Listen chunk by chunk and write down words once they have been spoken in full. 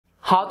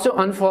How to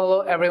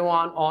unfollow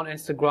everyone on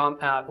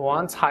Instagram at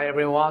once. Hi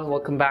everyone,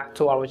 welcome back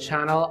to our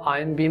channel. I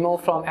am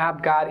Bimal from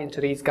App Guide. In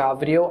today's guide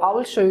video, I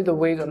will show you the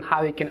ways on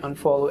how you can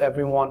unfollow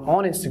everyone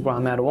on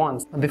Instagram at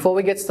once. Before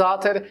we get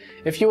started,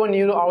 if you are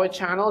new to our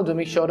channel, do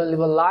make sure to leave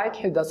a like,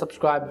 hit the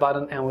subscribe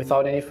button, and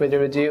without any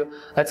further ado,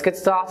 let's get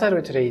started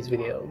with today's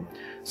video.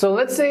 So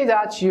let's say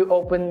that you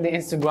open the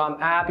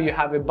Instagram app, you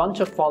have a bunch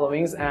of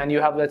followings and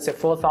you have, let's say,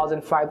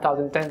 4,000,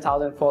 5,000,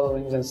 10,000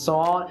 followings and so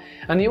on,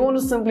 and you want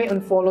to simply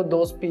unfollow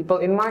those people.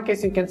 In my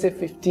case, you can say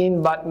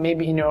 15, but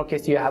maybe in your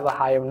case you have a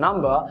higher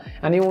number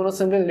and you want to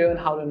simply learn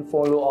how to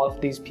unfollow all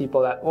of these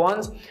people at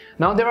once.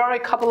 Now there are a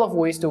couple of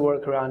ways to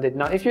work around it.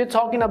 Now if you're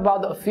talking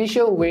about the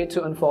official way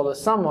to unfollow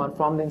someone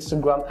from the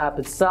Instagram app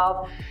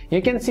itself,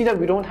 you can see that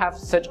we don't have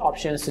such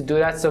options to do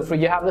that. So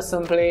you have to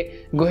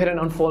simply go ahead and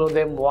unfollow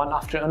them one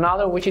after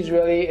another, which is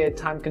really a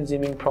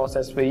time-consuming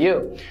process for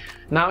you.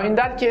 Now in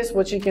that case,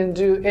 what you can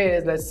do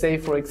is, let's say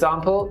for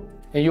example,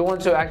 you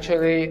want to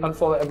actually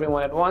unfollow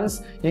everyone at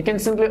once, you can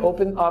simply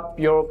open up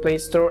your Play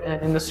Store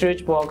and in the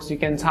search box you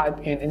can type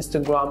in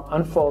Instagram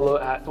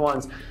unfollow at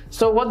once.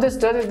 So what this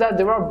does is that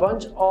there are a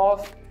bunch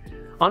of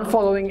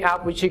unfollowing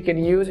app which you can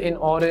use in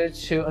order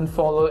to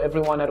unfollow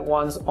everyone at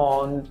once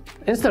on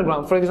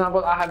Instagram. For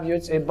example, I have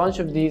used a bunch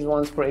of these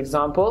ones. For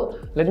example,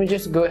 let me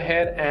just go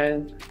ahead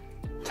and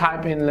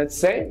type in, let's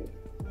say,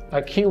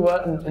 a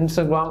keyword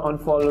Instagram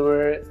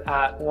unfollowers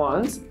at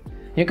once.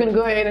 You can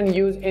go ahead and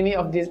use any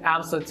of these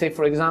apps. Let's say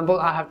for example,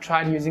 I have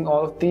tried using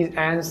all of these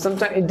and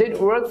sometimes it did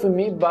work for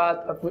me,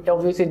 but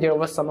obviously there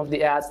was some of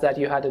the ads that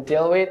you had to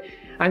deal with.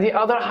 And the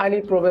other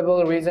highly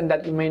probable reason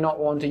that you may not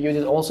want to use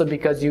it also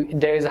because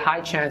there is a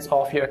high chance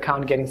of your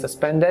account getting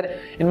suspended.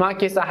 In my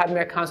case, I had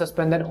my account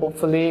suspended.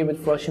 Hopefully with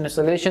version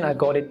solution I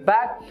got it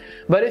back.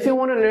 But if you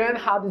want to learn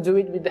how to do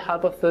it with the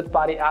help of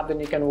third-party app, then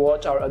you can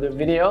watch our other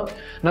video.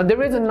 Now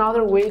there is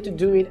another way to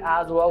do it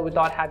as well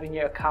without having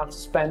your account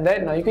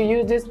suspended. Now you can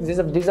use this.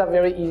 These are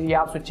very easy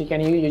apps which you can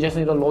use. You just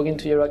need to log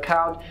into your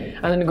account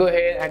and then go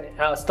ahead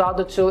and start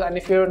the tool. And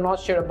if you're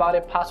not sure about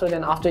a password,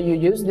 then after you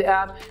use the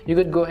app, you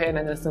could go ahead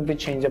and then simply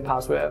change the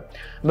password.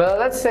 But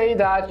let's say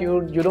that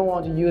you don't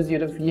want to use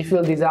it, if you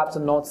feel these apps are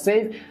not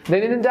safe,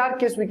 then in that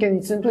case we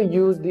can simply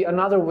use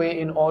another way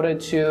in order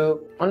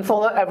to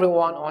unfollow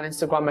everyone on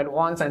Instagram at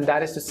once, and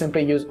that is to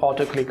simply use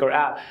auto clicker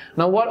app.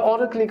 Now what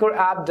auto clicker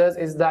app does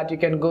is that you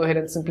can go ahead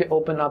and simply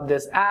open up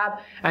this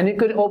app and you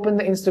could open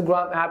the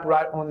Instagram app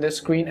right on the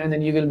screen, and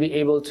then you will be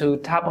able to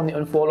tap on the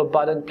unfollow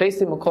button, place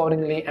them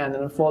accordingly, and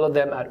unfollow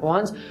them at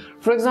once.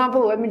 For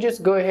example, let me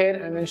just go ahead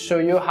and then show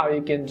you how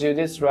you can do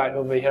this right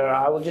over here.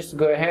 I will just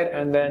go ahead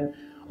and then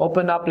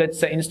open up, let's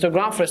say,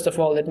 Instagram. First of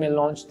all, let me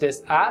launch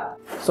this app.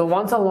 So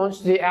once I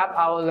launch the app,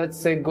 I will, let's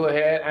say, go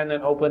ahead and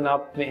then open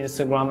up the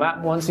Instagram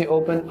app. Once you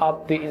open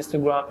up the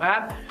Instagram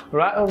app,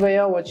 right over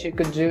here, what you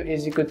could do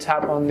is you could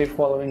tap on the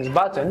followings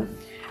button.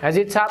 As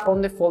you tap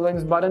on the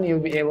followings button, you'll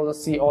be able to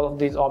see all of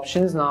these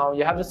options. Now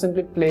you have to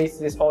simply place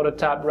this auto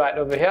tap right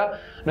over here.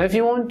 Now if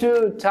you want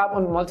to tap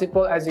on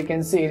multiple, as you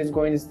can see, it is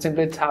going to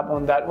simply tap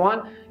on that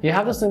one. You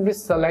have to simply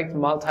select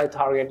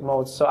multi-target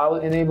mode. So I will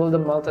enable the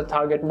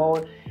multi-target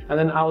mode, and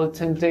then I will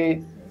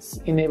simply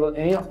enable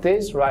any of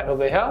these right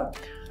over here.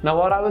 Now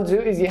what I will do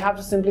is you have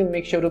to simply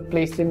make sure to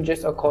place them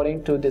just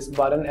according to this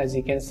button, as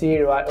you can see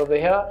right over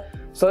here.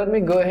 So let me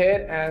go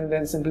ahead and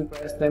then simply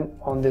press them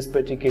on this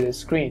particular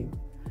screen.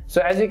 So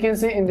as you can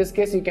see, in this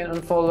case, you can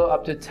unfollow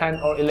up to 10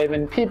 or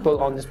 11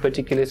 people on this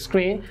particular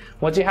screen.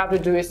 What you have to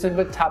do is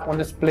simply tap on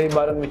this play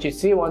button, which you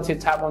see. Once you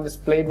tap on this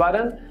play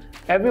button,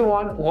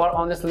 everyone who are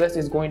on this list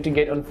is going to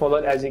get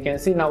unfollowed, as you can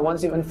see. Now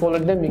once you've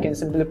unfollowed them, you can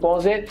simply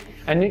pause it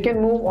and you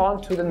can move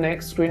on to the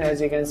next screen.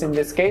 As you can see in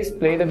this case,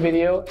 play the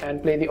video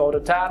and play the auto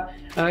tap,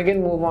 and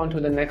again move on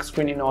to the next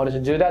screen. In order to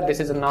do that, this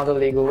is another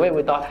legal way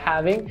without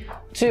having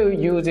to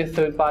use the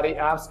third-party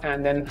apps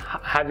and then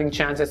having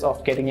chances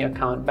of getting your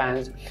account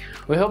banned.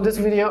 We hope this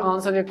video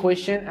answered your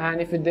question,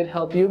 and if it did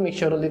help you, make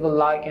sure to leave a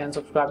like and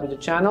subscribe to the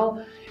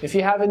channel. If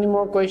you have any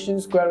more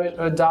questions, queries,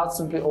 or doubts,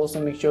 simply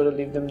also make sure to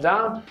leave them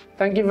down.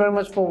 Thank you very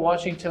much for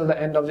watching till the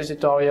end of this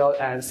tutorial,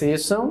 and see you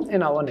soon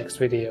in our next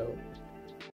video.